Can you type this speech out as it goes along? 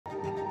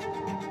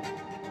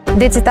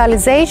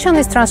Digitalization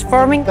is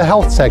transforming the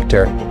health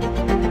sector.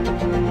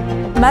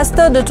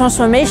 Master the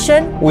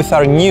transformation with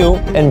our new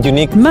and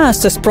unique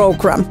Master's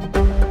program.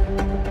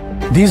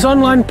 This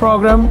online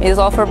program is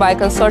offered by a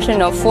consortium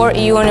of 4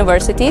 EU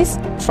universities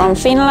from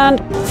Finland,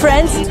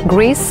 France,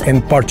 Greece,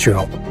 and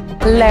Portugal.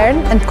 Learn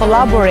and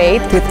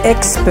collaborate with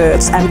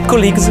experts and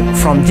colleagues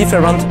from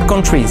different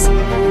countries.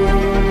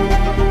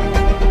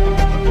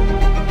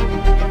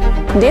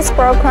 This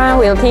program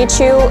will teach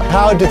you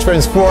how to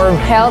transform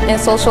health and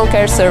social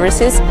care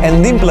services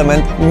and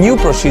implement new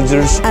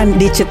procedures and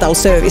digital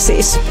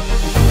services.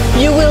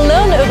 You will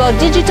learn about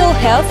digital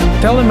health,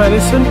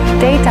 telemedicine,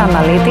 data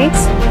analytics,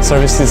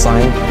 service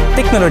design,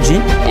 technology,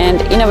 and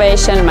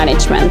innovation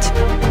management.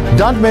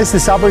 Don't miss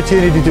this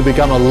opportunity to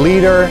become a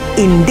leader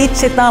in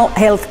digital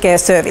healthcare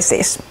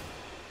services.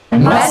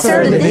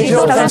 Master the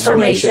digital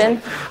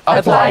transformation.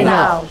 Apply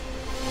now.